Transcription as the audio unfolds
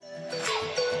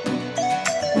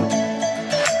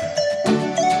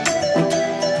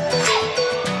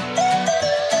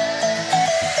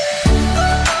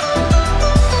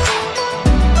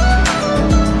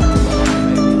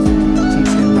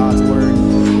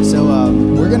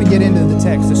get into the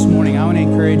text this morning, I want to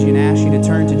encourage you and ask you to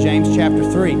turn to James chapter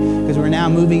 3, because we're now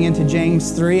moving into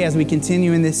James 3 as we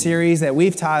continue in this series that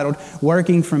we've titled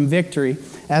Working from Victory.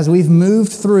 As we've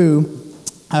moved through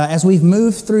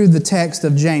the text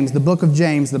of James, the book of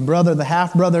James, the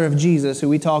half-brother of Jesus, who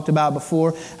we talked about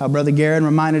before, how Brother Garrett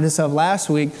reminded us of last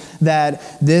week, that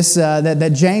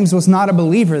James was not a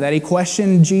believer, that he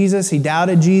questioned Jesus, he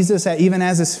doubted Jesus, even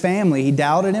as his family, he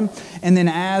doubted him. And then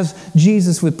as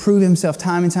Jesus would prove himself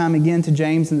time and time again to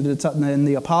James and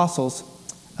the apostles,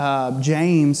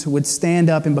 James would stand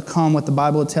up and become what the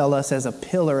Bible would tell us as a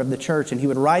pillar of the church. And he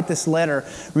would write this letter.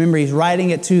 Remember, he's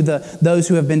writing it to those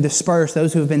who have been dispersed,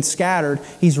 those who have been scattered.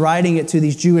 He's writing it to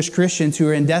these Jewish Christians who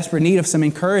are in desperate need of some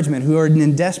encouragement, who are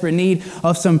in desperate need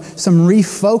of some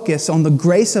refocus on the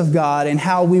grace of God and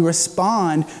how we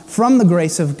respond from the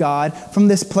grace of God from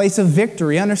this place of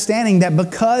victory, understanding that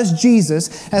because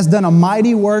Jesus has done a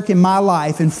mighty work in my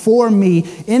life and for me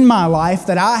in my life,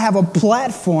 that I have a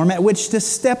platform at which to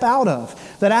step out of,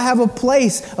 that I have a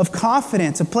place of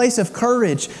confidence, a place of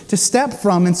courage to step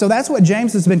from. And so that's what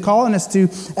James has been calling us to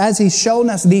as he's shown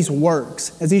us these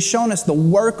works, as he's shown us the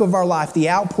work of our life, the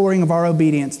outpouring of our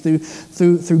obedience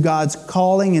through God's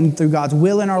calling and through God's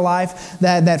will in our life,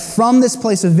 that from this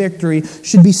place of victory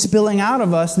should be spilling out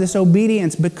of us this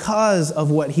obedience because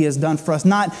of what He has done for us,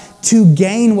 not to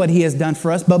gain what He has done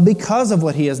for us, but because of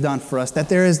what He has done for us, that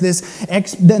there is this,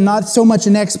 not so much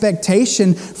an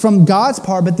expectation from God's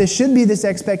part, but there should be this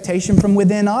expectation from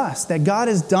within us, that God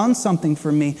has done something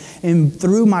for me, and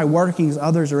through my workings,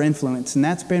 others are influenced. And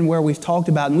that's been where we've talked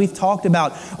about. And we've talked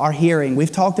about our hearing.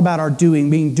 We've talked about our doing,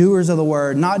 being doers of the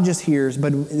word, not just hearers,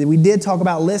 but we did talk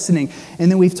about listening. And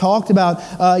then we've talked about,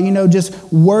 just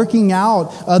working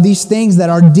out these things that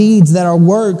are deeds, that are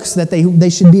works, that they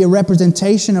should be a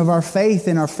representation of our faith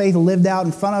and our faith lived out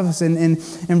in front of us.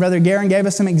 And Brother Garen gave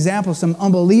us some examples, some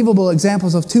unbelievable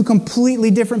examples of two completely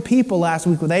different people last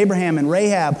week with Abraham and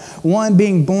Rahab. One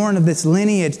being born of this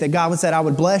lineage that God said, I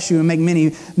would bless you and make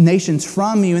many nations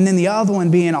from you. And then the other one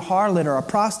being a harlot or a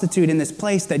prostitute in this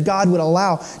place that God would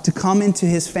allow to come into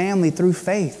His family through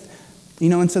faith.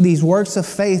 And so these works of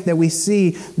faith that we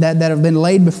see that have been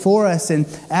laid before us. And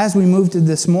as we move to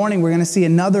this morning, we're going to see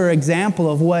another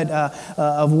example of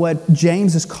what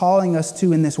James is calling us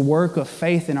to in this work of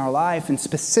faith in our life, and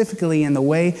specifically in the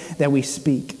way that we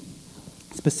speak.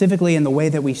 Specifically in the way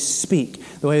that we speak.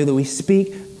 The way that we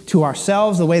speak to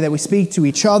ourselves, the way that we speak to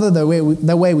each other, the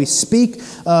way we speak,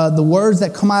 the words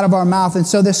that come out of our mouth. And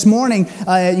so this morning,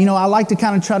 I like to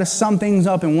kind of try to sum things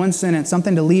up in one sentence,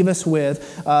 something to leave us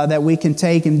with that we can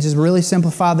take and just really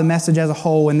simplify the message as a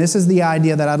whole. And this is the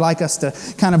idea that I'd like us to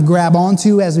kind of grab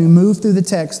onto as we move through the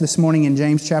text this morning in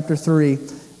James chapter 3,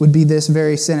 would be this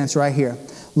very sentence right here.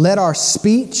 Let our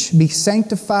speech be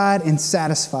sanctified and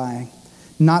satisfying,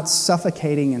 not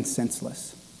suffocating and senseless.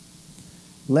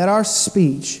 Let our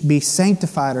speech be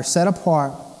sanctified or set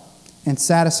apart and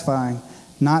satisfying,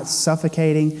 not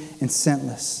suffocating and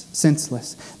senseless.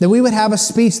 That we would have a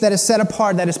speech that is set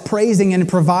apart, that is praising and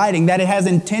providing, that it has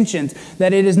intentions,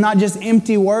 that it is not just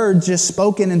empty words just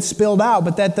spoken and spilled out,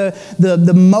 but that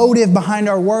the motive behind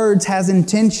our words has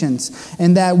intentions.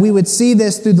 And that we would see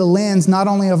this through the lens not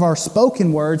only of our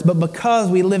spoken words, but because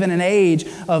we live in an age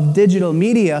of digital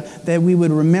media, that we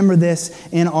would remember this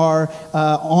in our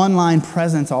online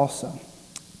presence also.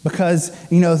 Because,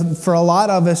 for a lot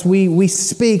of us, we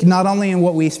speak not only in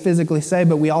what we physically say,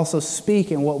 but we also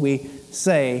speak in what we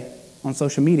say on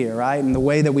social media, right? And the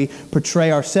way that we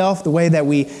portray ourselves, the way that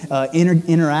we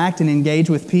interact and engage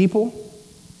with people.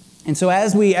 And so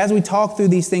as we talk through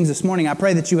these things this morning, I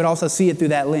pray that you would also see it through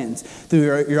that lens,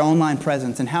 through your online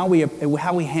presence and how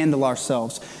we handle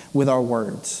ourselves with our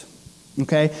words.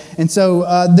 Okay, and so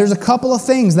there's a couple of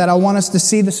things that I want us to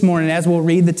see this morning as we'll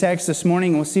read the text this morning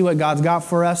and we'll see what God's got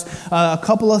for us. A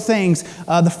couple of things.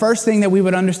 The first thing that we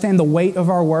would understand the weight of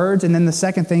our words, and then the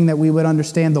second thing that we would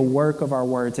understand the work of our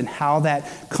words and how that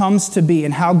comes to be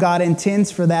and how God intends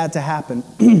for that to happen.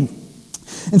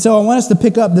 And so I want us to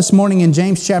pick up this morning in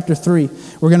James chapter 3.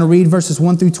 We're going to read verses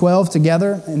 1 through 12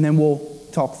 together, and then we'll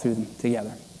talk through them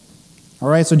together. All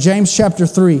right, so James chapter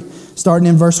 3, starting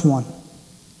in verse 1.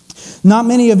 Not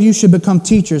many of you should become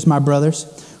teachers, my brothers,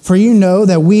 for you know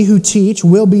that we who teach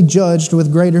will be judged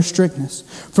with greater strictness.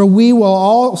 For we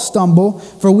all stumble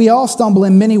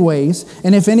in many ways,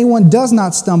 and if anyone does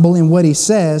not stumble in what he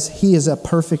says, he is a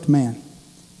perfect man,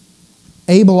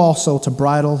 able also to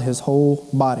bridle his whole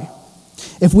body.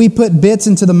 If we put bits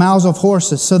into the mouths of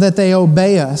horses so that they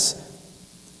obey us,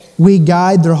 we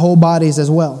guide their whole bodies as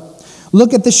well.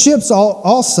 Look at the ships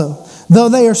also. Though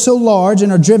they are so large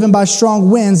and are driven by strong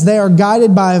winds, they are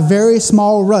guided by a very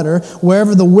small rudder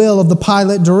wherever the will of the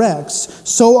pilot directs.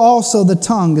 So also the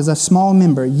tongue is a small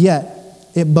member, yet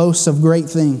it boasts of great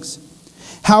things.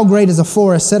 How great is a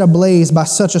forest set ablaze by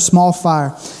such a small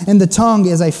fire? And the tongue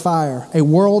is a fire, a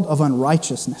world of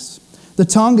unrighteousness. The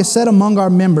tongue is set among our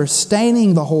members,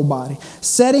 staining the whole body,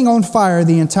 setting on fire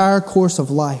the entire course of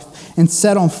life, and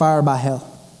set on fire by hell.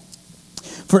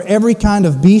 For every kind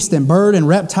of beast and bird and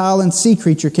reptile and sea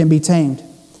creature can be tamed,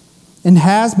 and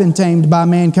has been tamed by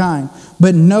mankind.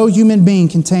 But no human being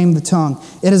can tame the tongue.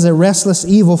 It is a restless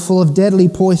evil full of deadly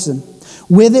poison.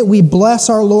 With it we bless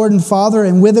our Lord and Father,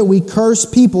 and with it we curse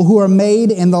people who are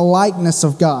made in the likeness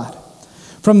of God.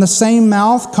 From the same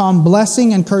mouth come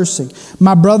blessing and cursing.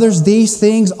 My brothers, these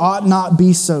things ought not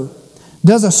be so.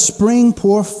 Does a spring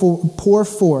pour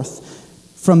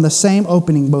forth from the same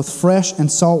opening both fresh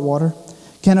and salt water?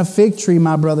 Can a fig tree,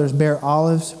 my brothers, bear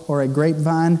olives, or a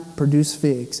grapevine produce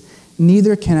figs?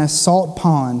 Neither can a salt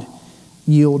pond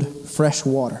yield fresh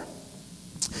water.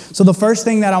 So the first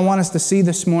thing that I want us to see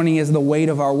this morning is the weight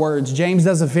of our words. James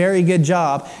does a very good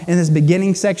job in this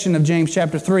beginning section of James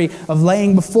chapter 3 of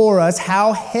laying before us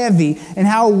how heavy and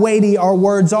how weighty our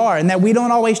words are, and that we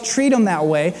don't always treat them that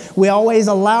way. We always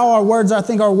allow our words,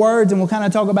 and we'll kind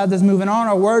of talk about this moving on,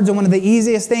 our words are one of the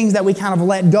easiest things that we kind of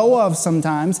let go of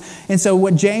sometimes. And so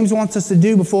what James wants us to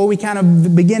do before we kind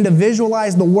of begin to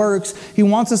visualize the works, he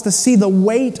wants us to see the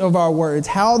weight of our words,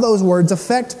 how those words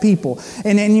affect people.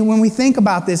 And when we think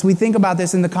about this, we think about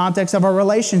this in the context of our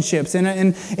relationships, in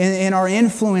our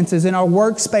influences, in our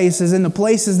workspaces, in the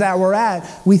places that we're at.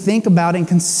 We think about and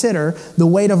consider the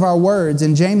weight of our words,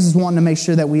 and James is wanting to make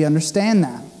sure that we understand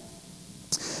that.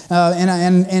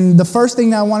 And the first thing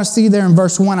that I want to see there in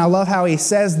verse 1, I love how he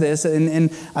says this, and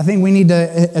I think we need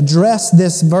to address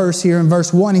this verse here in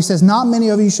verse 1. He says, "Not many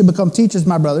of you should become teachers,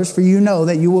 my brothers, for you know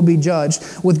that you will be judged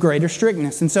with greater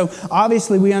strictness." And so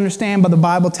obviously we understand, but the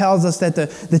Bible tells us that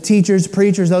the teachers,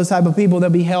 preachers, those type of people, they'll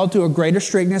be held to a greater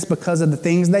strictness because of the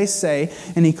things they say,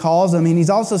 and he calls them, and he's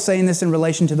also saying this in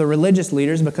relation to the religious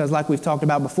leaders, because like we've talked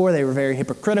about before, they were very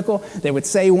hypocritical. They would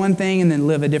say one thing and then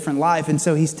live a different life. And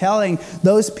so he's telling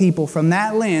those people from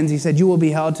that lens, he said, you will be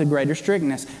held to greater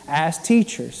strictness as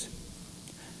teachers.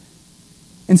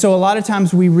 And so a lot of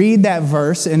times we read that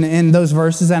verse and those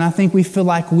verses, and I think we feel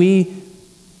like we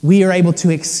are able to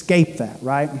escape that,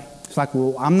 right? It's like,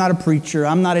 well, I'm not a preacher,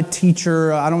 I'm not a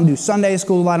teacher, I don't do Sunday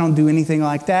school, I don't do anything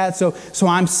like that, so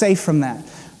I'm safe from that.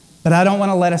 But I don't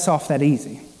want to let us off that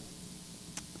easy.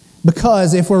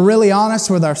 Because if we're really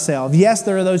honest with ourselves, yes,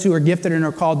 there are those who are gifted and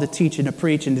are called to teach and to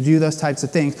preach and to do those types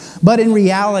of things. But in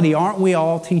reality, aren't we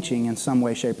all teaching in some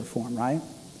way, shape, or form, right?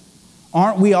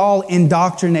 Aren't we all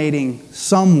indoctrinating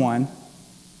someone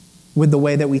with the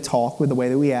way that we talk, with the way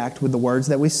that we act, with the words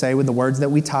that we say, with the words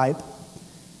that we type?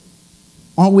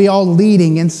 Aren't we all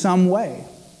leading in some way?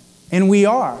 And we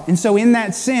are. And so in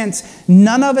that sense,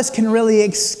 none of us can really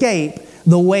escape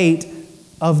the weight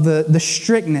of the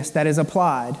strictness that is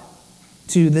applied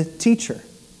to the teacher.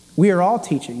 We are all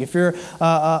teaching. If you're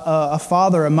a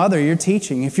father, a mother, you're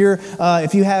teaching. If you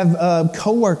have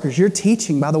coworkers, you're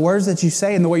teaching by the words that you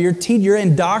say and the way you're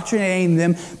indoctrinating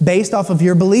them based off of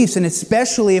your beliefs. And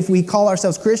especially if we call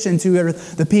ourselves Christians, who are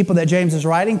the people that James is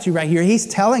writing to right here, he's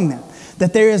telling them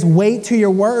that there is weight to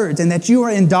your words and that you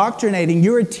are indoctrinating,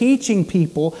 you are teaching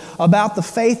people about the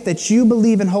faith that you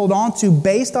believe and hold on to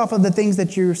based off of the things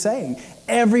that you're saying.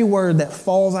 Every word that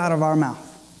falls out of our mouth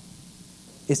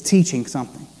is teaching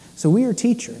something. So we are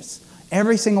teachers.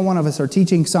 Every single one of us are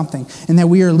teaching something, and that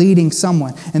we are leading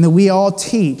someone, and that we all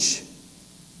teach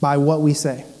by what we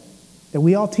say. That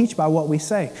we all teach by what we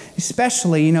say.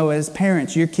 Especially, as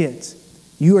parents, your kids.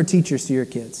 You are teachers to your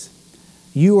kids.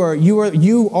 You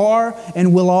are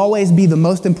and will always be the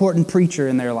most important preacher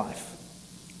in their life.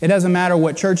 It doesn't matter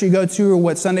what church you go to or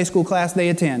what Sunday school class they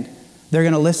attend. They're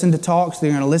going to listen to talks.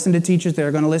 They're going to listen to teachers.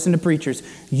 They're going to listen to preachers.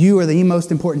 You are the most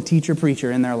important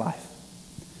teacher-preacher in their life.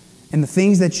 And the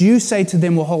things that you say to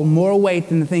them will hold more weight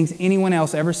than the things anyone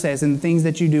else ever says. And the things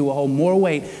that you do will hold more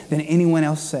weight than anyone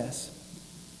else says.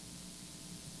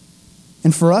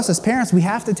 And for us as parents, we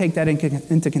have to take that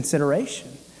into consideration.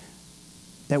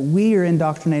 That we are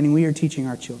indoctrinating, we are teaching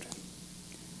our children.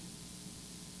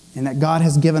 And that God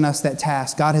has given us that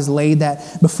task. God has laid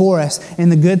that before us. And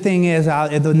the good thing is,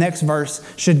 the next verse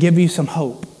should give you some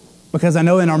hope. Because I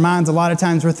know in our minds a lot of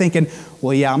times we're thinking,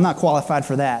 well, yeah, I'm not qualified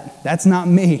for that. That's not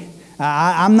me.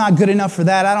 I'm not good enough for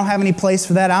that. I don't have any place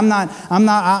for that. I'm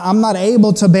not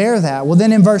able to bear that. Well,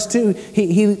 then in verse 2,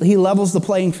 he levels the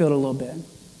playing field a little bit.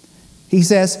 He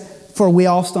says, for we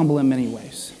all stumble in many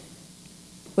ways.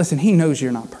 Listen, he knows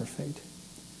you're not perfect.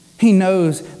 He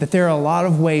knows that there are a lot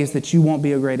of ways that you won't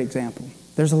be a great example.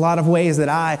 There's a lot of ways that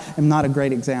I am not a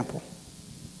great example.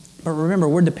 But remember,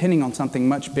 we're depending on something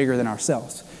much bigger than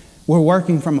ourselves. We're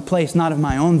working from a place not of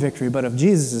my own victory, but of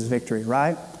Jesus' victory,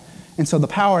 right? And so the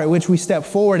power at which we step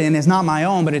forward in is not my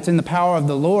own, but it's in the power of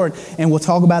the Lord. And we'll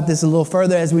talk about this a little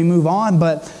further as we move on.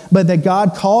 But that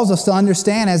God calls us to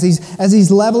understand as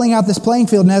he's leveling out this playing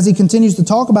field, and as he continues to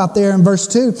talk about there in verse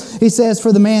 2, he says,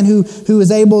 for the man who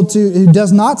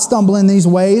does not stumble in these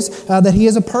ways, that he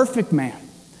is a perfect man.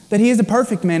 That he is a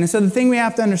perfect man. And so the thing we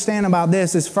have to understand about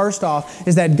this is, first off,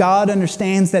 is that God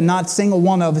understands that not a single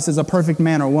one of us is a perfect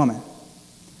man or woman.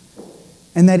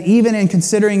 And that even in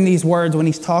considering these words, when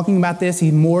he's talking about this,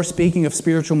 he's more speaking of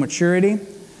spiritual maturity.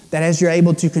 That as you're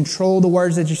able to control the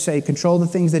words that you say, control the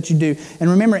things that you do. And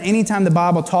remember, anytime the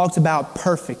Bible talks about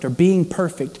perfect or being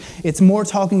perfect, it's more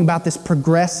talking about this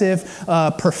progressive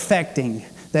perfecting.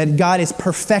 That God is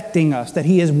perfecting us, that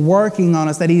He is working on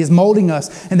us, that He is molding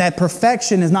us, and that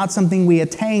perfection is not something we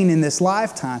attain in this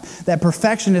lifetime. That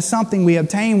perfection is something we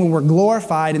obtain when we're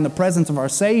glorified in the presence of our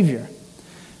Savior.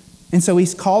 And so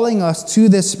He's calling us to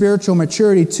this spiritual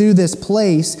maturity, to this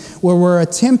place where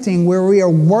where we are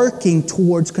working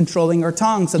towards controlling our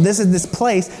tongue. So this is this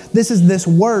place, this is this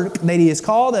work that He has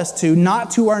called us to,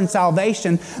 not to earn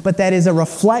salvation, but that is a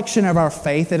reflection of our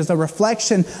faith. It is a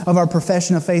reflection of our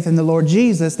profession of faith in the Lord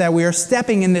Jesus, that we are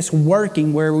stepping in this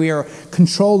working where we are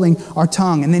controlling our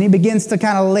tongue. And then He begins to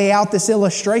kind of lay out this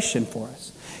illustration for us.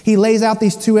 He lays out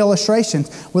these two illustrations.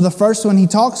 Well, the first one he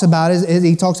talks about is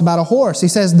he talks about a horse. He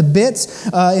says the bits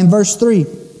in verse 3.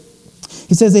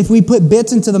 He says, if we put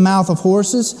bits into the mouth of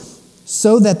horses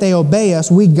so that they obey us,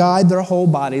 we guide their whole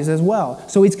bodies as well.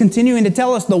 So he's continuing to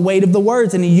tell us the weight of the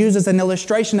words, and he uses an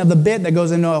illustration of the bit that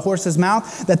goes into a horse's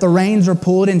mouth, that the reins are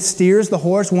pulled and steers the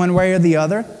horse one way or the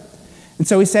other. And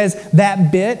so he says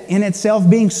that bit in itself,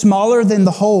 being smaller than the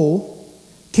whole,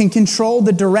 can control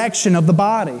the direction of the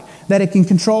body, that it can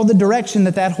control the direction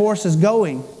that horse is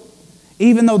going.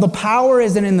 Even though the power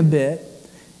isn't in the bit,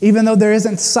 even though there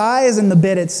isn't size in the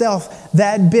bit itself,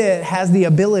 that bit has the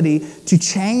ability to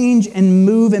change and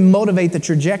move and motivate the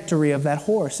trajectory of that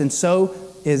horse. And so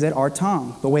is it our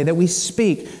tongue, the way that we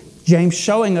speak. James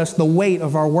showing us the weight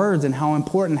of our words and how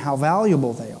important, how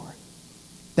valuable they are.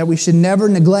 That we should never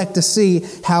neglect to see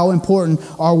how important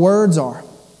our words are.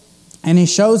 And he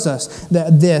shows us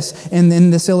this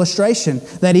in this illustration,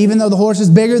 that even though the horse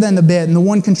is bigger than the bit and the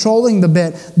one controlling the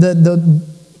bit,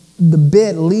 the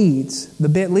bit leads. The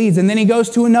bit leads. And then he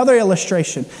goes to another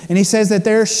illustration, and he says that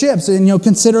there are ships. And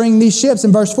considering these ships,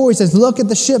 in verse 4, he says, look at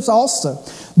the ships also.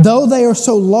 Though they are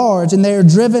so large and they are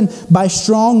driven by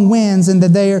strong winds, and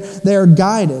that they are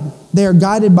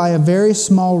guided by a very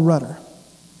small rudder,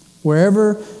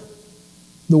 wherever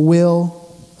the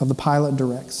will of the pilot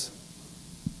directs.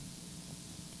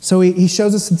 So he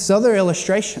shows us this other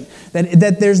illustration,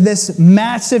 that there's this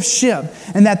massive ship,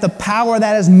 and that the power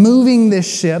that is moving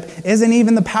this ship isn't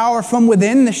even the power from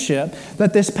within the ship,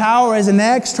 that this power is an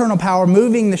external power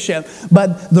moving the ship,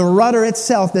 but the rudder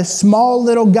itself, this small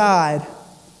little guide,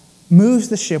 moves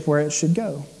the ship where it should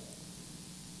go.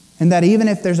 And that even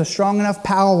if there's a strong enough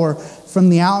power from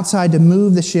the outside to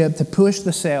move the ship, to push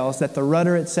the sails, that the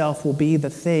rudder itself will be the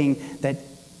thing that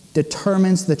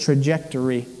determines the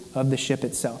trajectory of the ship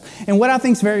itself. And what I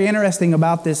think is very interesting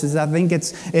about this is I think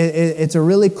it's a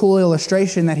really cool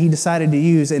illustration that he decided to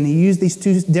use. And he used these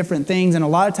two different things. And a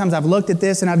lot of times I've looked at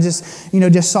this and I've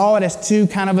just saw it as two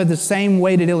kind of the same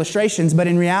weighted illustrations. But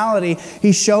in reality,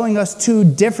 he's showing us two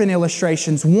different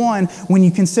illustrations. One, when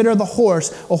you consider the horse,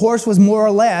 a horse was more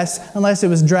or less, unless it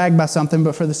was dragged by something,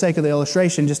 but for the sake of the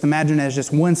illustration, just imagine it as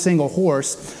just one single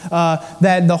horse,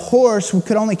 that the horse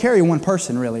could only carry one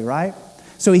person really, right?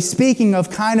 So he's speaking of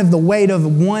kind of the weight of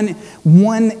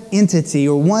one entity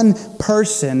or one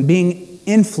person being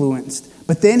influenced.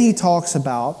 But then he talks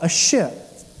about a ship.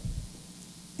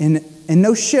 And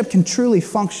no ship can truly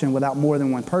function without more than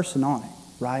one person on it,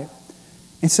 right?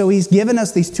 And so he's given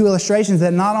us these two illustrations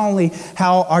that not only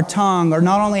how our tongue or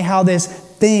not only how this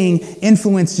thing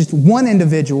influenced just one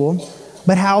individual,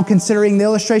 but how, considering the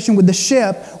illustration with the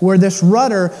ship, where this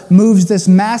rudder moves this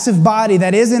massive body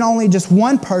that isn't only just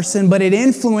one person, but it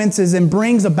influences and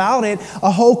brings about it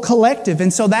a whole collective.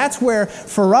 And so that's where,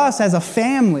 for us as a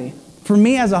family, for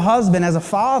me as a husband, as a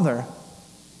father,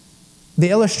 the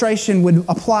illustration would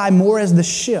apply more as the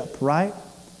ship, right?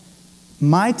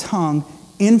 My tongue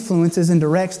influences and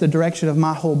directs the direction of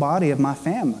my whole body, of my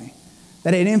family.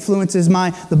 That it influences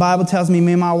the Bible tells me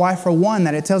and my wife are one.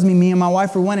 That it tells me and my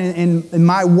wife are one. And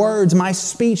my words, my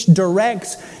speech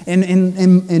directs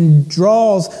and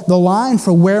draws the line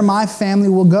for where my family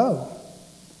will go.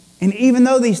 And even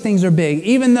though these things are big,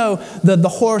 even though the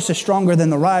horse is stronger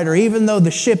than the rider, even though the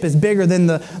ship is bigger than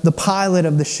the pilot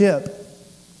of the ship,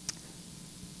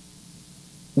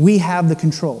 we have the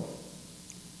control.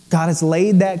 God has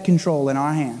laid that control in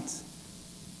our hands.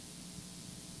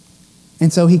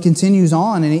 And so he continues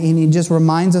on, and he just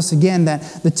reminds us again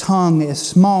that the tongue is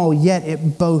small, yet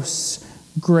it boasts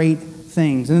great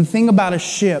things. And the thing about a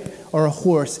ship or a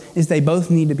horse is they both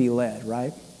need to be led,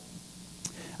 right?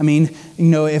 I mean,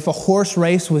 if a horse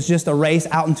race was just a race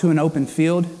out into an open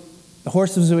field, the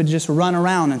horses would just run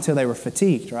around until they were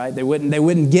fatigued, right? They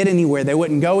wouldn't get anywhere. They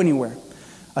wouldn't go anywhere.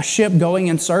 A ship going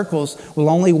in circles will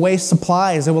only waste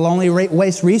supplies. It will only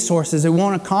waste resources. It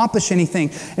won't accomplish anything.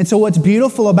 And so what's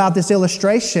beautiful about this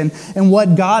illustration and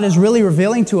what God is really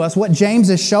revealing to us, what James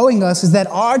is showing us, is that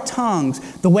our tongues,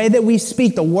 the way that we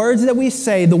speak, the words that we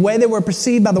say, the way that we're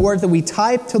perceived by the words that we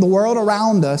type to the world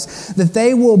around us, that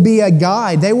they will be a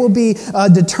guide. They will be a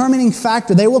determining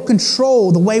factor. They will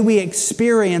control the way we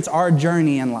experience our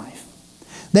journey in life.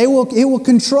 It will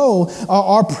control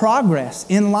our progress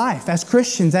in life as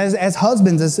Christians, as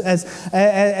husbands,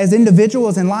 as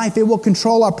individuals in life. It will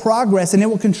control our progress and it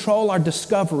will control our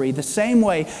discovery. The same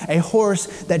way a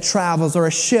horse that travels or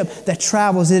a ship that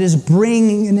travels, it is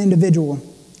bringing an individual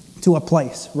to a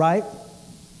place, right?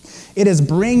 It is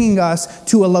bringing us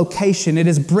to a location. It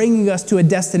is bringing us to a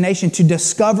destination to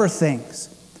discover things.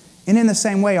 And in the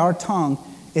same way, our tongue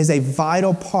is a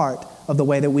vital part of the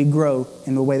way that we grow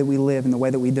and the way that we live and the way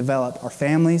that we develop our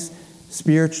families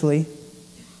spiritually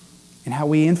and how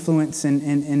we influence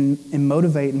and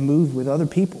motivate and move with other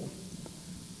people.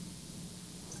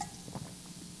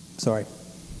 Sorry,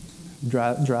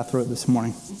 dry throat this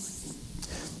morning.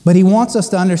 But he wants us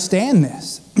to understand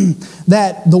this,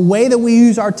 that the way that we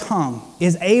use our tongue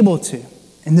is able to,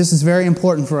 and this is very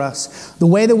important for us, the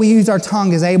way that we use our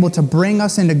tongue is able to bring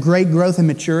us into great growth and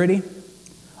maturity,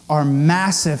 are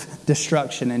massive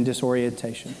destruction and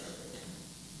disorientation.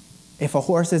 If a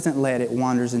horse isn't led, it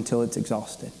wanders until it's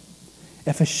exhausted.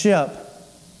 If a ship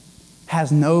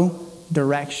has no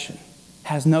direction,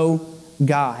 has no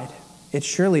guide, it's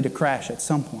surely to crash at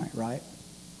some point, right?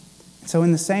 So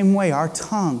in the same way, our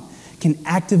tongue can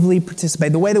actively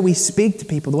participate. The way that we speak to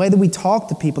people, the way that we talk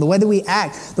to people, the way that we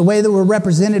act, the way that we're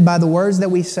represented by the words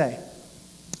that we say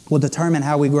will determine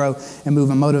how we grow and move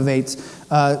and motivates.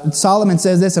 Solomon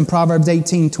says this in Proverbs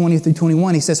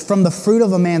 18:20-21. He says, "From the fruit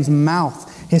of a man's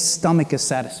mouth, his stomach is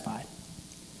satisfied.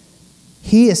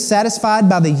 He is satisfied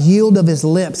by the yield of his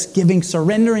lips,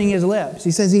 surrendering his lips."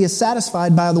 He says he is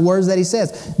satisfied by the words that he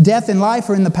says. "Death and life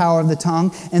are in the power of the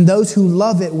tongue, and those who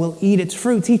love it will eat its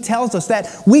fruits." He tells us that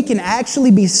we can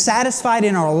actually be satisfied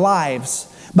in our lives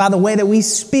by the way that we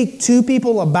speak to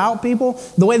people, about people,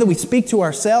 the way that we speak to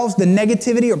ourselves, the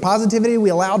negativity or positivity we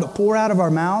allow to pour out of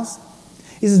our mouths.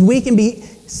 He says we can be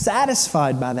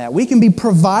satisfied by that. We can be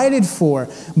provided for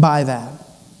by that.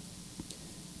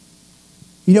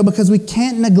 Because we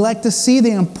can't neglect to see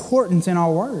the importance in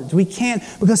our words. We can't,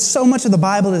 because so much of the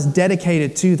Bible is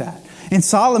dedicated to that. And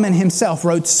Solomon himself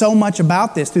wrote so much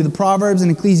about this through the Proverbs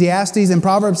and Ecclesiastes. In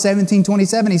Proverbs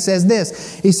 17:27, he says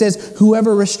this. He says,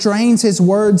 "Whoever restrains his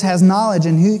words has knowledge,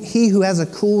 and he who has a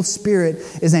cool spirit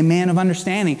is a man of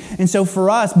understanding." And so for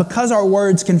us, because our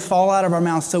words can fall out of our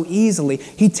mouths so easily,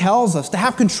 he tells us to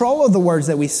have control of the words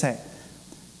that we say.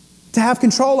 To have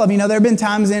control of. There have been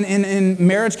times in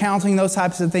marriage counseling, those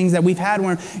types of things that we've had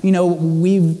where,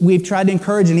 we've tried to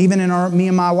encourage, and even in me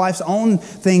and my wife's own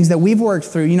things that we've worked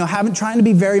through, trying to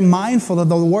be very mindful of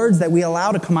the words that we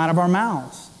allow to come out of our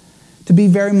mouths. To be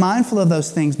very mindful of those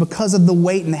things because of the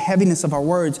weight and the heaviness of our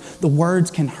words. The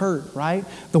words can hurt, right?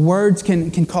 The words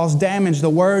can cause damage. The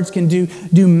words can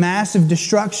do massive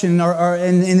destruction.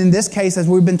 And in this case, as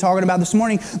we've been talking about this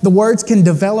morning, the words can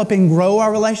develop and grow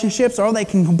our relationships, or they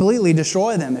can completely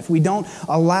destroy them if we don't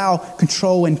allow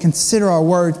control and consider our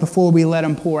words before we let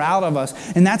them pour out of us.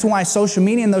 And that's why social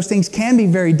media and those things can be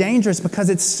very dangerous, because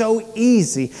it's so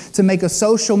easy to make a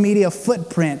social media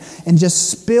footprint and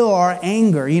just spill our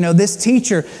anger. This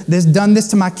teacher done this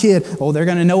to my kid. Oh, they're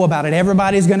going to know about it.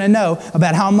 Everybody's going to know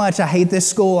about how much I hate this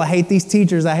school. I hate these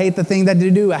teachers. I hate the thing that they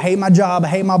do. I hate my job. I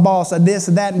hate my boss. This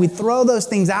and that. And we throw those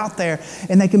things out there,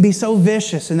 and they can be so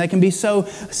vicious, and they can be so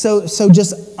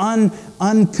just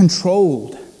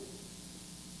uncontrolled.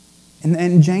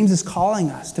 And James is calling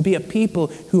us to be a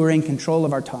people who are in control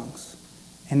of our tongues.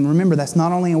 And remember, that's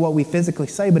not only in what we physically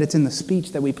say, but it's in the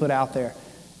speech that we put out there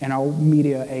in our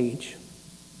media age.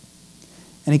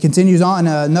 And he continues on,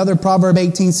 another Proverb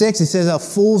 18:6, he says, "A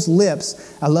fool's lips,"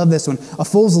 I love this one, "a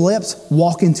fool's lips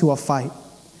walk into a fight,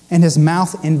 and his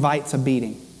mouth invites a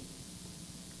beating."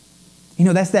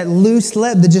 That's that loose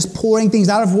lip, that just pouring things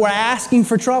out of. We're asking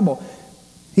for trouble.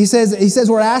 He says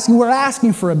we're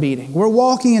asking for a beating. We're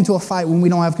walking into a fight when we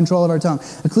don't have control of our tongue.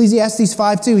 Ecclesiastes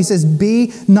 5:2, he says,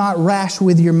 be not rash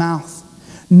with your mouth,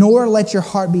 nor let your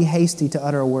heart be hasty to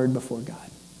utter a word before God.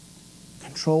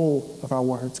 Control of our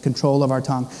words, control of our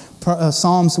tongue.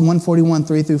 Psalms 141,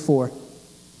 3-4.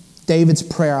 David's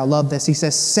prayer, I love this. He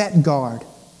says, set guard,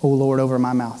 O Lord, over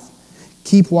my mouth.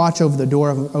 Keep watch over the door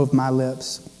of my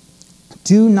lips.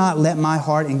 Do not let my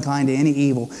heart incline to any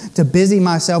evil, to busy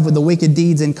myself with the wicked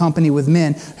deeds in company with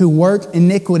men who work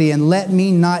iniquity, and let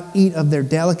me not eat of their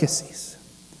delicacies.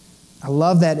 I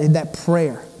love that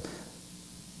prayer.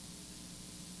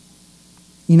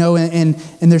 And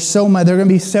there's so much. There are going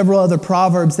to be several other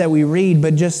proverbs that we read,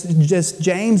 but just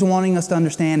James wanting us to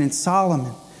understand, and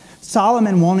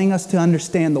Solomon wanting us to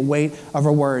understand the weight of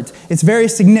our words. It's very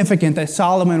significant that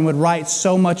Solomon would write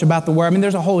so much about the word. I mean,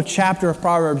 there's a whole chapter of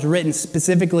Proverbs written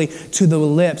specifically to the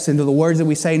lips and to the words that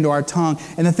we say into our tongue.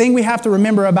 And the thing we have to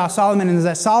remember about Solomon is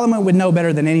that Solomon would know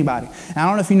better than anybody. And I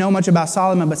don't know if you know much about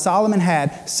Solomon, but Solomon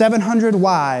had 700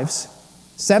 wives,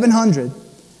 700,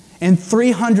 and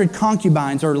 300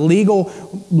 concubines, or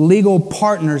legal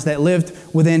partners that lived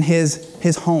within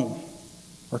his home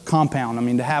or compound. I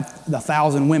mean, to have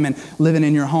 1,000 women living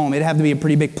in your home, it'd have to be a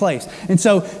pretty big place. And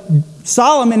so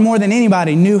Solomon, more than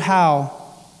anybody, knew how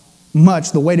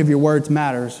much the weight of your words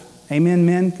matters. Amen,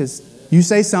 men? Because you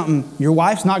say something, your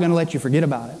wife's not going to let you forget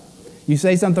about it. You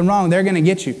say something wrong, they're going to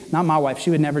get you. Not my wife.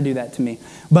 She would never do that to me.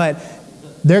 But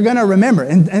they're going to remember.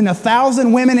 And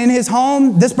 1,000 women in his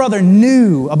home, this brother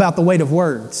knew about the weight of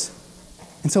words.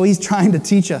 And so he's trying to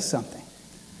teach us something,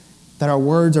 that our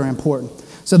words are important.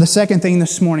 So the second thing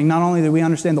this morning, not only do we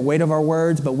understand the weight of our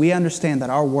words, but we understand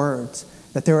that our words,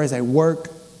 that there is a work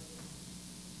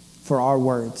for our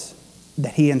words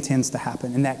that he intends to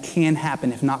happen, and that can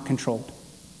happen if not controlled.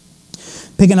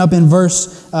 Picking up in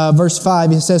verse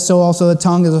 5, it says, so also the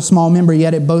tongue is a small member,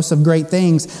 yet it boasts of great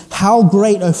things. How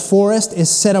great a forest is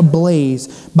set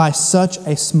ablaze by such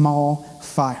a small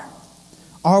fire.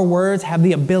 Our words have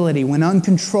the ability, when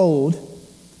uncontrolled,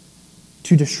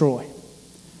 to destroy.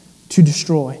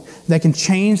 They can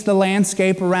change the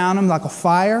landscape around them like a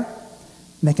fire.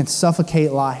 They can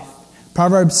suffocate life.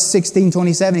 Proverbs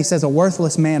 16:27, he says, a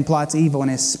worthless man plots evil,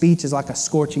 and his speech is like a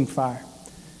scorching fire.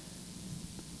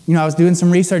 I was doing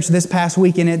some research this past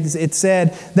week, and it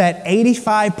said that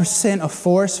 85% of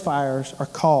forest fires are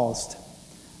caused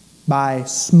by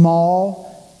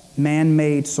small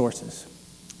man-made sources.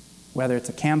 Whether it's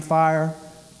a campfire,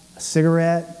 a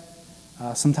cigarette,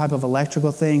 some type of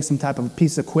electrical thing, some type of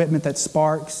piece of equipment that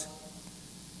sparks.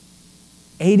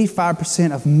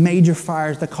 85% of major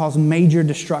fires that cause major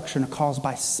destruction are caused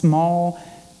by small,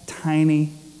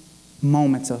 tiny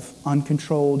moments of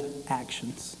uncontrolled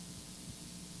actions.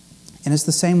 And it's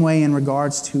the same way in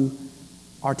regards to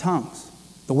our tongues,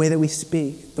 the way that we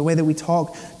speak, the way that we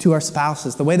talk to our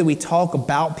spouses, the way that we talk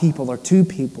about people or to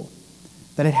people.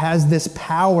 That it has this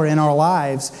power in our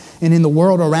lives and in the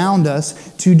world around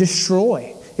us to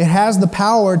destroy. It has the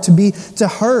power to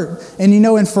hurt.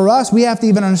 And for us, we have to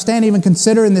even understand, even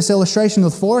consider in this illustration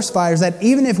with forest fires, that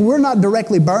even if we're not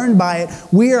directly burned by it,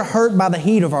 we are hurt by the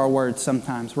heat of our words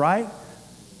sometimes, right?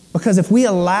 Because if we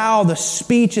allow the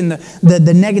speech and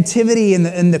the negativity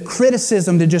and the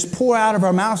criticism to just pour out of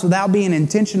our mouths without being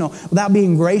intentional, without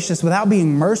being gracious, without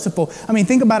being merciful. I mean,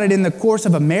 think about it in the course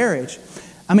of a marriage.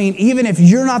 I mean, even if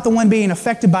you're not the one being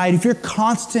affected by it, if you're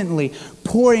constantly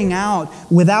pouring out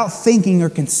without thinking or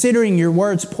considering your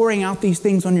words, pouring out these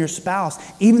things on your spouse,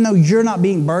 even though you're not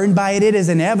being burned by it, it is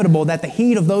inevitable that the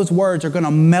heat of those words are going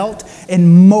to melt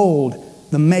and mold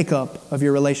the makeup of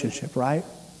your relationship, right?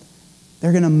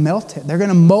 They're going to melt it. They're going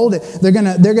to mold it. They're going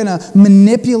to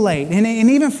manipulate. And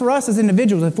even for us as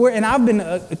individuals, I've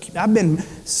been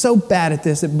so bad at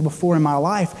this before in my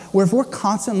life, where if we're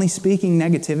constantly speaking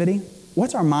negativity,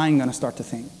 what's our mind going to start to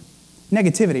think?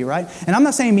 Negativity, right? And I'm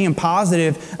not saying being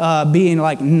positive, being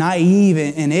like naive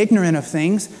and ignorant of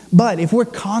things, but if we're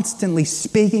constantly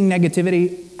speaking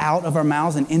negativity out of our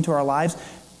mouths and into our lives,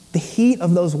 the heat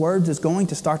of those words is going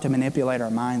to start to manipulate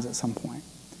our minds at some point.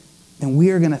 And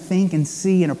we are going to think and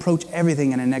see and approach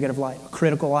everything in a negative light, a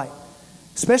critical light.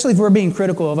 Especially if we're being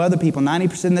critical of other people.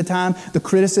 90% of the time, the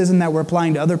criticism that we're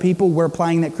applying to other people, we're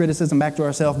applying that criticism back to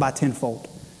ourselves by tenfold.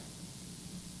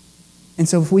 And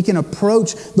so if we can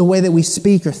approach the way that we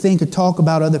speak or think or talk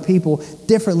about other people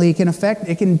differently, it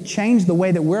can change the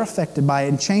way that we're affected by it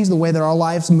and change the way that our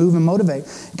lives move and motivate.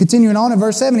 Continuing on in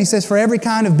verse 7, he says, for every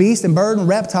kind of beast and bird and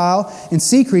reptile and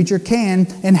sea creature can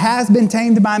and has been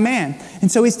tamed by man.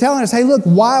 And so he's telling us, hey, look,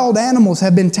 wild animals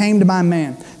have been tamed by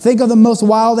man. Think of the most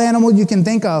wild animal you can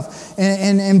think of.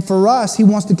 And for us, he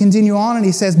wants to continue on and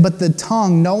he says, but the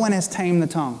tongue, no one has tamed the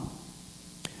tongue.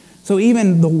 So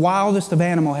even the wildest of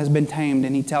animal has been tamed,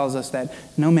 and he tells us that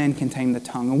no man can tame the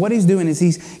tongue. And what he's doing is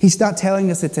he's not telling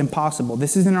us it's impossible.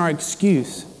 This isn't our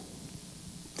excuse.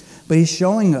 But he's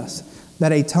showing us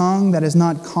that a tongue that is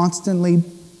not constantly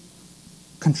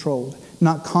controlled,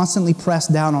 not constantly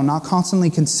pressed down on, not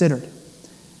constantly considered,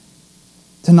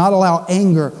 to not allow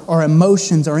anger or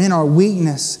emotions or in our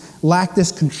weakness lack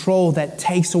this control that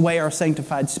takes away our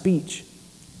sanctified speech.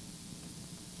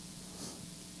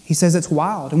 He says it's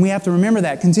wild, and we have to remember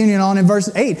that. Continuing on in verse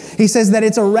 8, he says that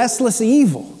it's a restless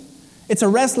evil. It's a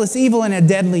restless evil and a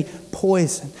deadly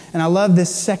poison. And I love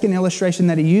this second illustration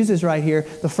that he uses right here.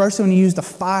 The first one, he used a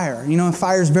fire. You know,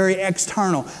 fire is very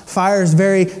external. Fire is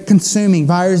very consuming.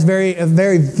 Fire is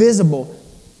very visible.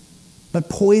 But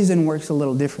poison works a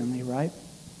little differently, right?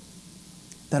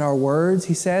 That our words,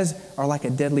 he says, are like a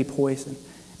deadly poison.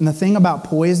 And the thing about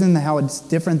poison, how it's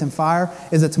different than fire,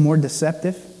 is it's more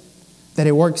deceptive. That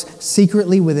it works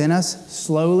secretly within us,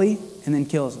 slowly, and then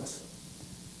kills us.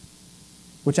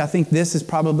 Which I think this is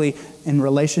probably, in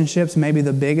relationships, maybe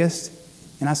the biggest.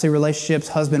 And I say relationships,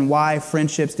 husband, wife,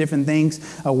 friendships, different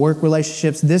things, work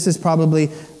relationships. This is probably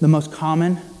the most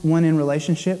common one in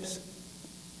relationships.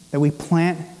 That we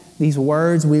plant these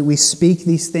words, we speak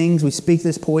these things, we speak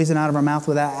this poison out of our mouth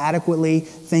without adequately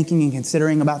thinking and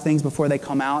considering about things before they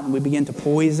come out, and we begin to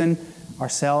poison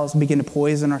ourselves, begin to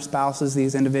poison our spouses,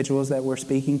 these individuals that we're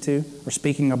speaking to or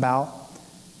speaking about.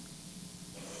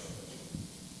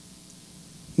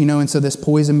 You know, and so this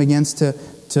poison begins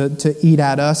to eat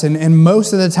at us. And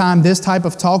most of the time, this type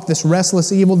of talk, this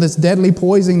restless evil, this deadly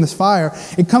poison, this fire,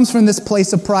 it comes from this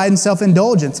place of pride and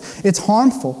self-indulgence. It's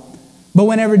harmful. But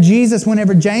whenever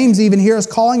James even here is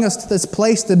calling us to this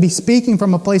place to be speaking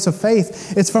from a place of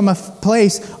faith, it's from a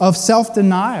place of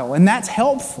self-denial, and that's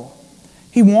helpful.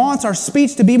 He wants our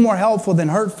speech to be more helpful than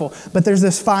hurtful, but there's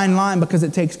this fine line because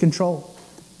it takes control.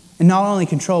 And not only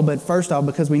control, but first off,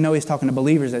 because we know he's talking to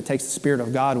believers, it takes the Spirit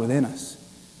of God within us.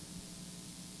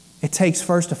 It takes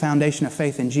first a foundation of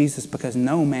faith in Jesus, because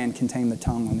no man can tame the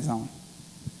tongue on his own.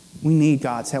 We need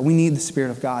God's help. We need the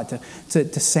Spirit of God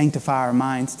to sanctify our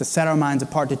minds, to set our minds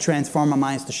apart, to transform our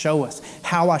minds, to show us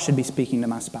how I should be speaking to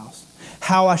my spouse,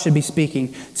 how I should be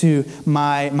speaking to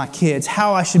my kids,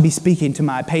 how I should be speaking to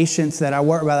my patients that I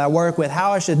work with,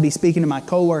 how I should be speaking to my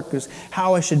coworkers,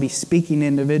 how I should be speaking to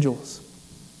individuals.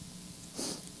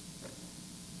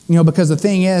 You know, because the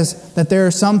thing is that there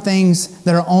are some things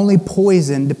that are only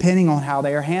poison depending on how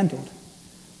they are handled.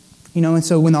 You know, and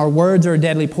so when our words are a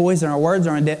deadly poison, our words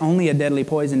are only a deadly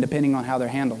poison depending on how they're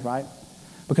handled, right?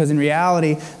 Because in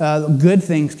reality, good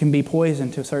things can be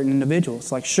poison to certain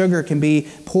individuals. Like sugar can be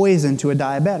poison to a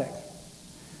diabetic.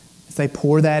 If they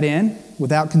pour that in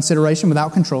without consideration,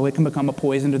 without control, it can become a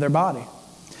poison to their body.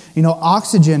 You know,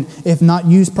 oxygen, if not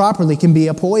used properly, can be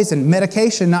a poison.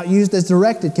 Medication not used as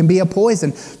directed can be a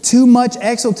poison. Too much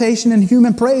exaltation and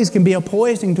human praise can be a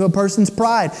poison to a person's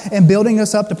pride and building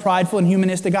us up to prideful and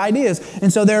humanistic ideas.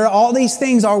 And so there are all these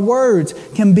things. Our words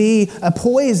can be a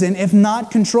poison if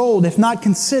not controlled, if not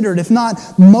considered, if not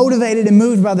motivated and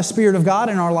moved by the Spirit of God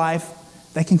in our life.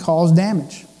 They can cause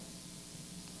damage.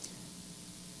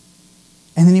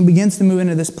 And then he begins to move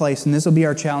into this place, and this will be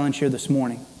our challenge here this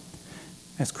morning.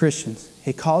 As Christians,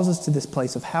 he calls us to this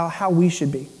place of how we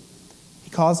should be.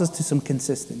 He calls us to some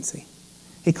consistency.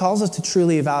 He calls us to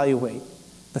truly evaluate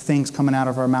the things coming out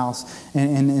of our mouths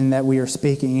and that we are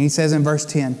speaking. And he says in verse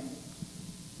 10,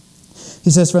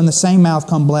 he says, from the same mouth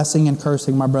come blessing and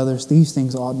cursing, my brothers. These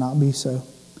things ought not be so.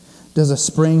 Does a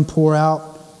spring pour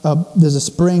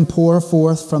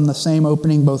forth from the same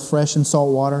opening both fresh and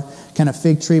salt water? Can a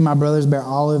fig tree, my brothers, bear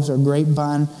olives, or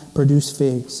grapevine produce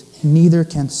figs? Neither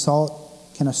can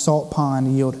a salt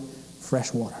pond yield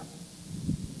fresh water.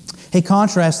 He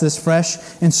contrasts this fresh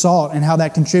and salt and how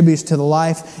that contributes to the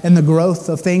life and the growth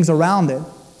of things around it.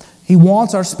 He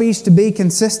wants our speech to be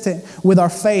consistent with our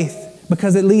faith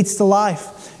because it leads to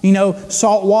life. You know,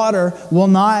 salt water will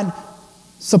not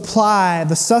supply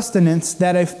the sustenance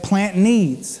that a plant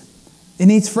needs. It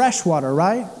needs fresh water,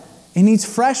 right? It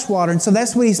needs fresh water. And so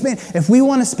that's what he's meant. If we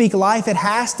want to speak life, it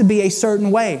has to be a certain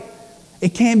way. It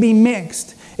can't be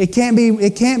mixed. It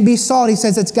can't be salt. He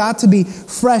says it's got to be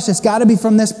fresh. It's got to be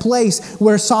from this place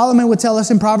where Solomon would tell us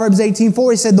in Proverbs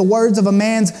 18:4, he said, the words of a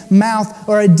man's mouth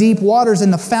are a deep waters,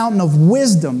 and the fountain of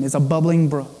wisdom is a bubbling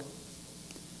brook.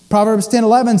 Proverbs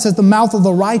 10:11 says, the mouth of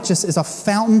the righteous is a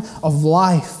fountain of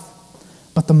life,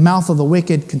 but the mouth of the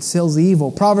wicked conceals evil.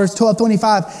 Proverbs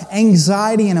 12:25,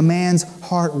 anxiety in a man's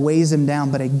heart weighs him down,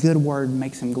 but a good word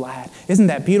makes him glad. Isn't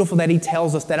that beautiful that he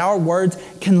tells us that our words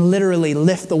can literally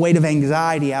lift the weight of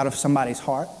anxiety out of somebody's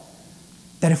heart?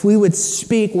 That if we would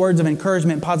speak words of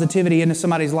encouragement and positivity into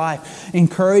somebody's life,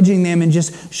 encouraging them and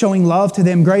just showing love to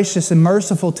them, gracious and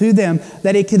merciful to them,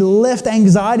 that it could lift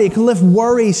anxiety, it could lift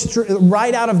worry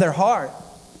right out of their heart.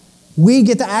 We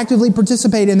get to actively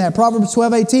participate in that. Proverbs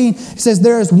 12:18 says,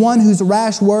 there is one whose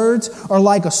rash words are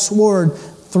like a sword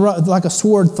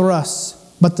thrusts,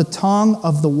 but the tongue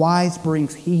of the wise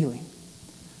brings healing.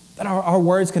 That our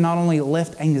words can not only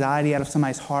lift anxiety out of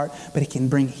somebody's heart, but it can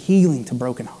bring healing to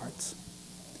broken hearts.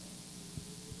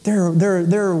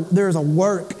 There's a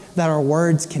work that our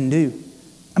words can do.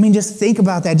 I mean, just think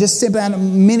about that. Just sit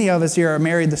down. Many of us here are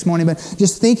married this morning, but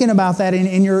just thinking about that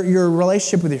in your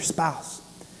relationship with your spouse.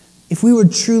 If we were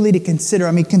truly to consider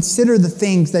the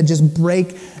things that just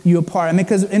break you apart.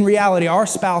 Because in reality, our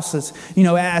spouses,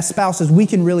 as spouses, we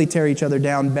can really tear each other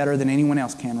down better than anyone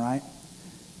else can, right?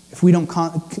 If we don't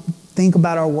think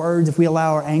about our words, if we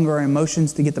allow our anger or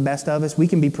emotions to get the best of us, we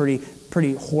can be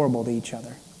pretty horrible to each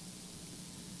other.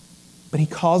 But He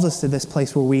calls us to this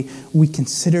place where we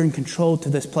consider and control, to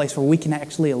this place where we can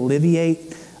actually alleviate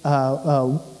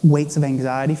weights of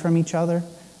anxiety from each other.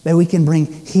 That we can bring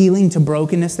healing to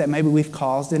brokenness that maybe we've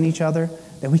caused in each other.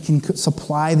 That we can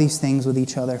supply these things with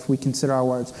each other if we consider our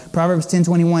words. Proverbs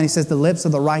 10:21, he says, the lips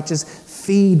of the righteous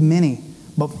feed many,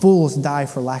 but fools die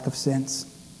for lack of sense.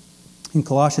 In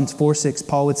Colossians 4:6,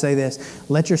 Paul would say this,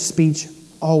 let your speech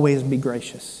always be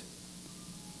gracious.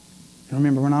 And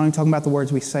remember, we're not only talking about the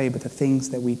words we say, but the things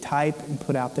that we type and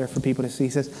put out there for people to see. He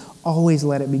says, always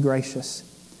let it be gracious.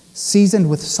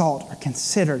 Seasoned with salt or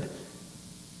considered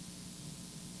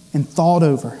and thought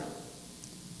over,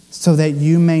 so that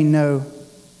you may know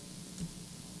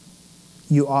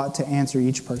you ought to answer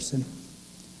each person.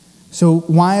 So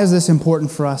why is this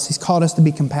important for us? He's called us to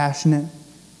be compassionate,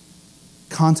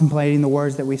 contemplating the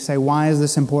words that we say. Why is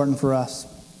this important for us?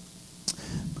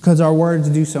 Because our words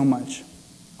do so much.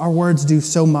 Our words do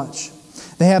so much.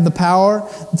 They have the power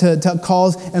to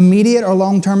cause immediate or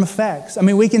long-term effects. I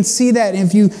mean, we can see that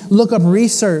if you look up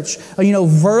research.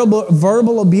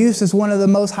 Verbal abuse is one of the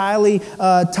most highly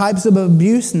types of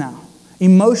abuse now.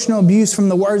 Emotional abuse from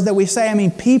the words that we say. I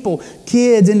mean, people,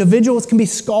 kids, individuals can be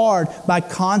scarred by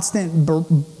constant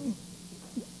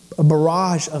a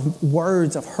barrage of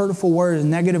words, of hurtful words,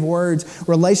 negative words.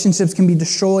 Relationships can be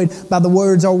destroyed by the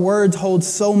words. Our words hold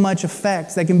so much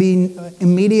effect. They can be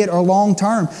immediate or long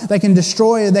term. They can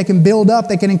destroy, they can build up,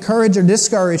 they can encourage or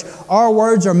discourage. Our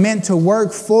words are meant to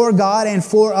work for God and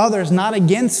for others, not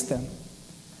against them.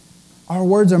 Our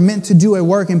words are meant to do a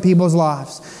work in people's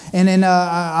lives. And then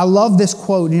I love this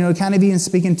quote, kind of even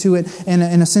speaking to it in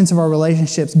a sense of our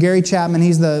relationships. Gary Chapman,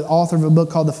 he's the author of a book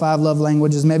called The 5 Love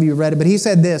Languages. Maybe you've read it, but he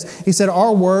said this. He said,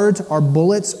 our words are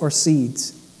bullets or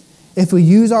seeds. If we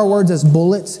use our words as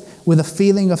bullets with a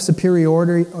feeling of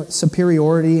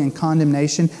superiority and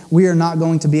condemnation, we are not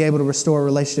going to be able to restore a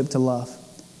relationship to love.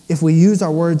 If we use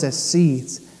our words as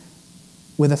seeds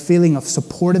with a feeling of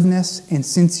supportiveness and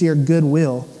sincere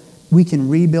goodwill, we can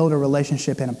rebuild a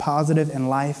relationship in a positive and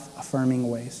life-affirming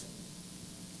ways.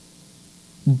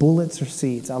 Bullets or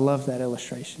seeds. I love that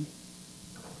illustration.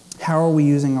 How are we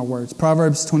using our words?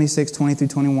 Proverbs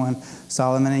 26:20-21,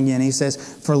 Solomon again, he says,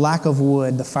 for lack of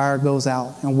wood, the fire goes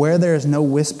out, and where there is no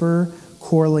whisperer,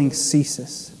 quarreling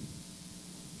ceases.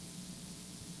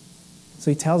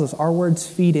 So he tells us our words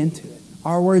feed into it.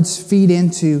 Our words feed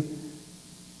into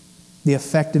the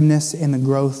effectiveness and the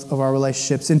growth of our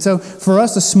relationships. And so for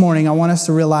us this morning, I want us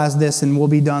to realize this, and we'll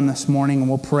be done this morning and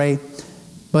we'll pray.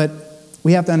 But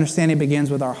we have to understand it begins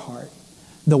with our heart.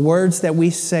 The words that we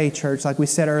say, church, like we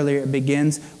said earlier, it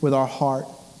begins with our heart.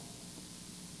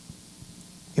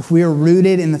 If we are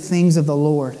rooted in the things of the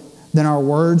Lord, then our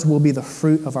words will be the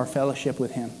fruit of our fellowship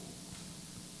with Him.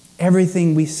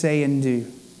 Everything we say and do,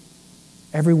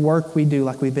 every work we do,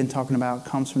 like we've been talking about,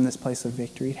 comes from this place of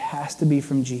victory. It has to be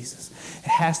from Jesus. It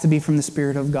has to be from the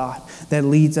Spirit of God that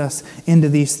leads us into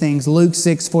these things. Luke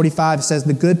 6:45 says,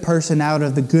 the good person out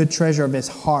of the good treasure of his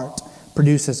heart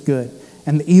produces good,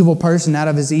 and the evil person out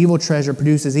of his evil treasure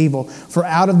produces evil. For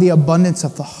out of the abundance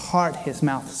of the heart his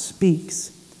mouth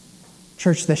speaks.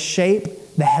 Church, the shape,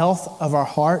 the health of our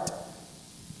heart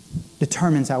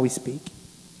determines how we speak.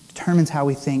 Determines how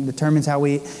we think, determines how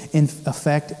we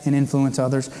affect and influence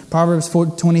others. Proverbs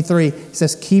 4:23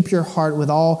 says, keep your heart with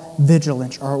all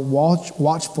vigilance or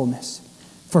watchfulness,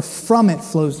 for from it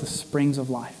flows the springs of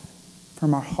life,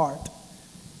 from our heart.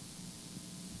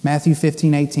 Matthew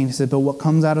 15:18 says, but what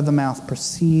comes out of the mouth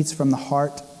proceeds from the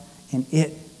heart, and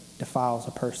it defiles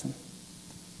a person.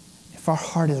 If our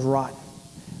heart is rotten,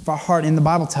 if our heart, and the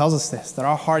Bible tells us this, that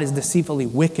our heart is deceitfully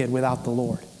wicked without the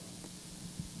Lord,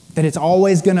 that it's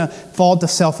always going to fall to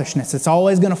selfishness. It's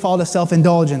always going to fall to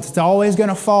self-indulgence. It's always going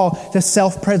to fall to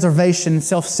self-preservation and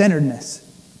self-centeredness.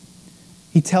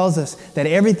 He tells us that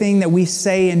everything that we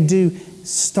say and do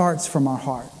starts from our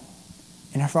heart.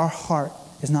 And if our heart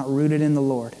is not rooted in the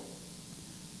Lord,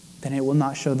 then it will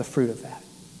not show the fruit of that.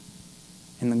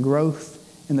 And the growth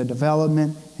and the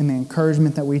development and the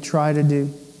encouragement that we try to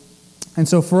do. And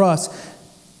so for us,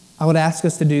 I would ask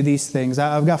us to do these things.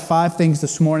 I've got 5 things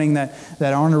this morning that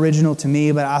aren't original to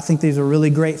me, but I think these are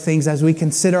really great things as we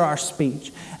consider our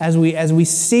speech, as we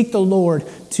seek the Lord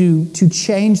to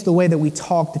change the way that we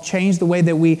talk, to change the way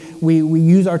that we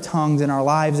use our tongues in our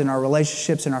lives, in our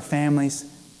relationships, in our families,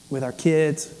 with our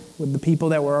kids, with the people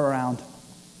that we're around.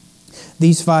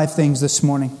 These 5 things this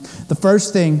morning. The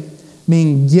first thing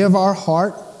being give our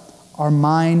heart, our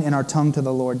mind, and our tongue to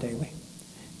the Lord daily.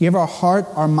 Give our heart,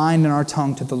 our mind, and our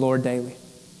tongue to the Lord daily.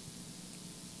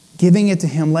 Giving it to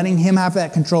Him, letting Him have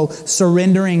that control,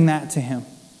 surrendering that to Him.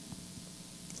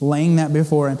 Laying that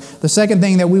before Him. The second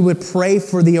thing, that we would pray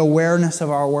for the awareness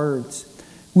of our words.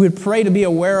 We would pray to be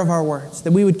aware of our words,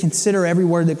 that we would consider every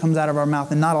word that comes out of our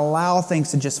mouth and not allow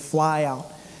things to just fly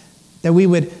out. That we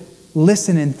would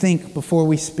listen and think before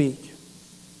we speak.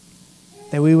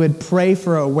 That we would pray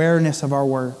for awareness of our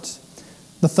words.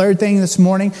 The third thing this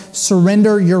morning,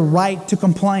 surrender your right to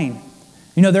complain.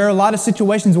 You know, there are a lot of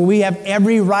situations where we have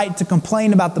every right to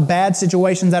complain about the bad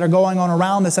situations that are going on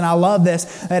around us. And I love this,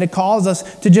 that it calls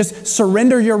us to just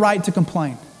surrender your right to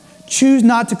complain. Choose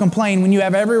not to complain when you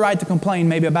have every right to complain,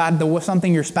 maybe about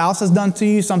something your spouse has done to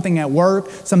you, something at work,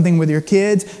 something with your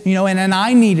kids. You know, and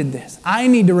I needed this. I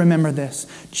need to remember this.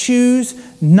 Choose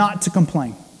not to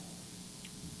complain.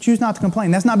 Choose not to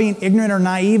complain. That's not being ignorant or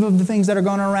naive of the things that are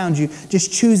going on around you.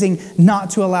 Just choosing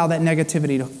not to allow that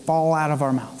negativity to fall out of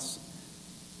our mouths.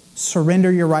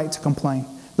 Surrender your right to complain.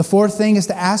 The fourth thing is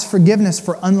to ask forgiveness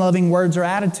for unloving words or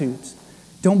attitudes.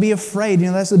 Don't be afraid. You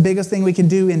know, that's the biggest thing we can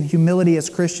do in humility as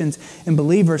Christians and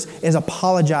believers is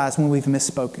apologize when we've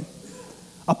misspoken.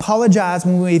 Apologize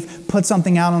when we've put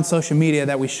something out on social media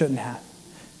that we shouldn't have.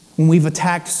 When we've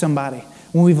attacked somebody.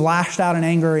 When we've lashed out in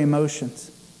anger or emotions.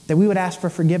 That we would ask for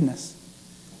forgiveness.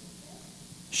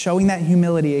 Showing that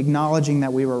humility, acknowledging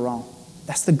that we were wrong.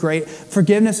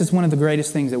 Forgiveness is one of the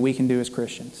greatest things that we can do as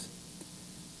Christians.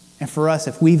 And for us,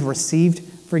 if we've received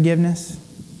forgiveness,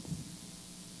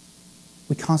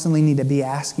 we constantly need to be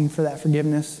asking for that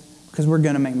forgiveness because we're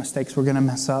going to make mistakes. We're going to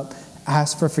mess up.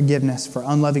 Ask for forgiveness for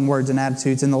unloving words and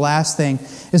attitudes. And the last thing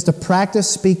is to practice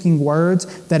speaking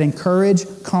words that encourage,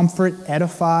 comfort,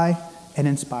 edify, and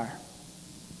inspire.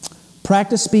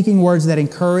 Practice speaking words that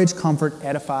encourage, comfort,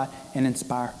 edify, and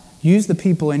inspire. Use the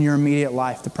people in your immediate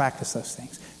life to practice those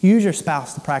things. Use your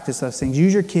spouse to practice those things.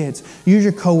 Use your kids. Use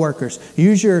your coworkers.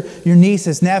 Use your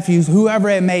nieces, nephews, whoever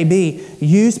it may be.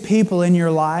 Use people in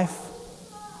your life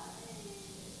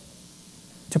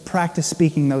to practice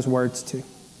speaking those words to.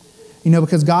 You know,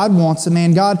 because God wants it,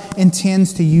 man. God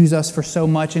intends to use us for so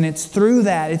much. And it's through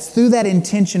that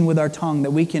intention with our tongue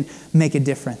that we can make a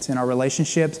difference in our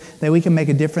relationships, that we can make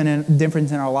a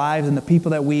difference in our lives and the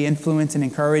people that we influence and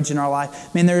encourage in our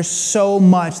life. Man, there's so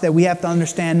much that we have to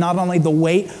understand, not only the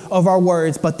weight of our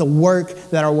words, but the work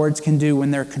that our words can do when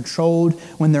they're controlled,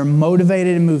 when they're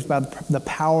motivated and moved by the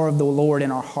power of the Lord in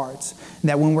our hearts.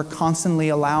 That when we're constantly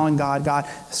allowing God,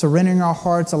 surrendering our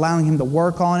hearts, allowing Him to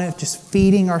work on it, just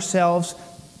feeding ourselves.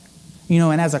 You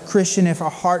know, and as a Christian, if our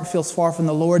heart feels far from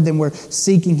the Lord, then we're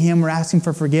seeking Him, we're asking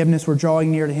for forgiveness, we're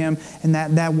drawing near to Him, and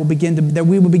that we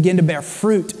will begin to bear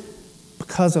fruit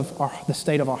because of the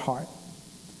state of our heart.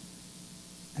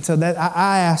 And so that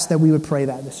I ask that we would pray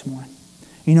that this morning.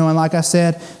 You know, and like I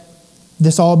said,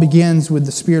 this all begins with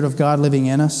the Spirit of God living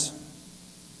in us.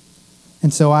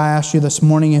 And so I ask you this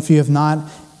morning, if you have not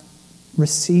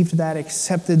received that,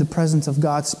 accepted the presence of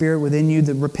God's Spirit within you,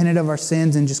 that repented of our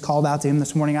sins and just called out to Him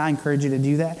this morning, I encourage you to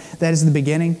do that. That is the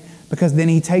beginning, because then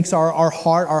He takes our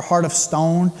heart of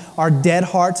stone, our dead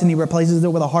hearts, and He replaces it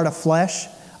with a heart of flesh,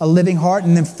 a living heart.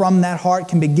 And then from that heart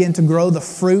can begin to grow the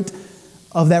fruit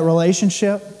of that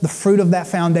relationship, the fruit of that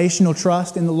foundational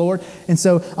trust in the Lord. And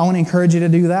so I want to encourage you to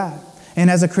do that. And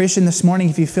as a Christian this morning,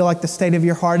 if you feel like the state of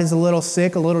your heart is a little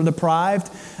sick, a little deprived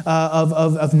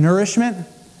of nourishment,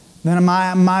 Then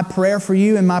my prayer for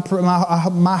you and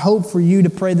my hope for you to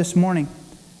pray this morning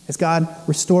is, God,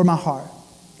 restore my heart.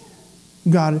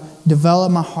 God,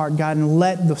 develop my heart, God, and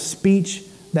let the speech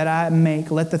that I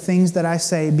make, let the things that I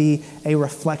say be a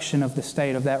reflection of the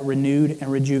state of that renewed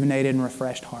and rejuvenated and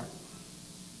refreshed heart.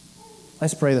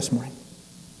 Let's pray this morning.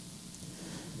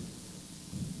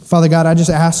 Father God, I just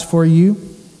ask for you,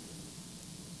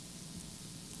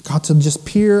 God, to just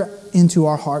peer into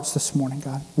our hearts this morning,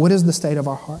 God. What is the state of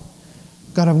our heart?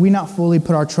 God, have we not fully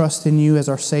put our trust in you as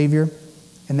our Savior,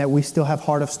 and that we still have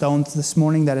heart of stones this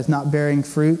morning that is not bearing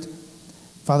fruit?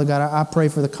 Father God, I pray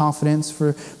for the confidence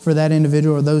for that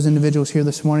individual or those individuals here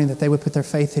this morning, that they would put their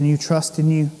faith in you, trust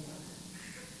in you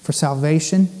for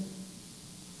salvation,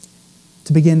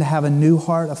 to begin to have a new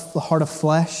heart, a heart of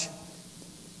flesh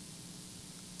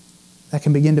that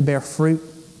can begin to bear fruit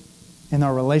in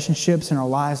our relationships and our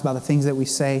lives by the things that we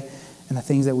say and the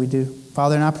things that we do.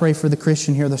 Father, and I pray for the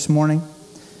Christian here this morning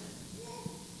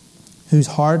whose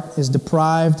heart is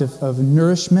deprived of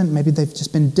nourishment. Maybe they've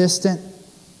just been distant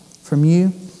from you,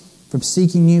 from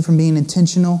seeking you, from being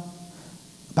intentional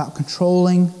about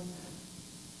controlling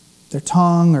their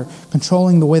tongue or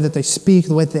controlling the way that they speak,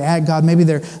 the way that they act. God, maybe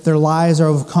their lives are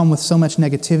overcome with so much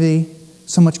negativity,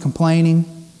 so much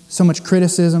complaining, so much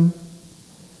criticism.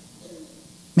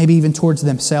 Maybe even towards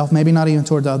themselves, maybe not even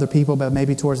towards other people, but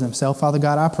maybe towards themselves. Father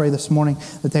God, I pray this morning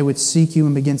that they would seek you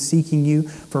and begin seeking you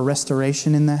for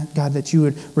restoration in that. God, that you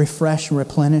would refresh and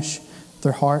replenish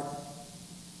their heart.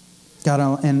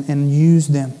 God, and use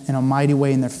them in a mighty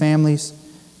way in their families,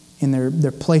 in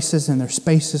their places, in their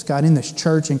spaces, God, in this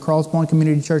church, in Carl's Point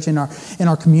Community Church, in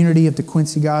our community of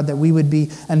DeQuincy, God, that we would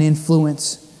be an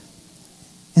influence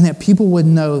and that people would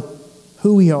know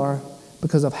who we are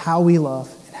because of how we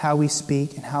love and how we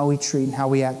speak and how we treat and how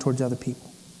we act towards other people.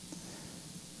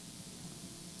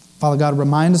 Father God,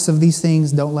 remind us of these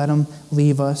things. Don't let them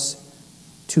leave us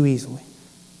too easily.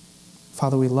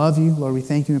 Father, we love you. Lord, we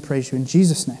thank you and praise you in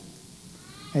Jesus' name.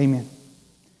 Amen.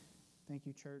 Thank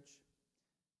you, church.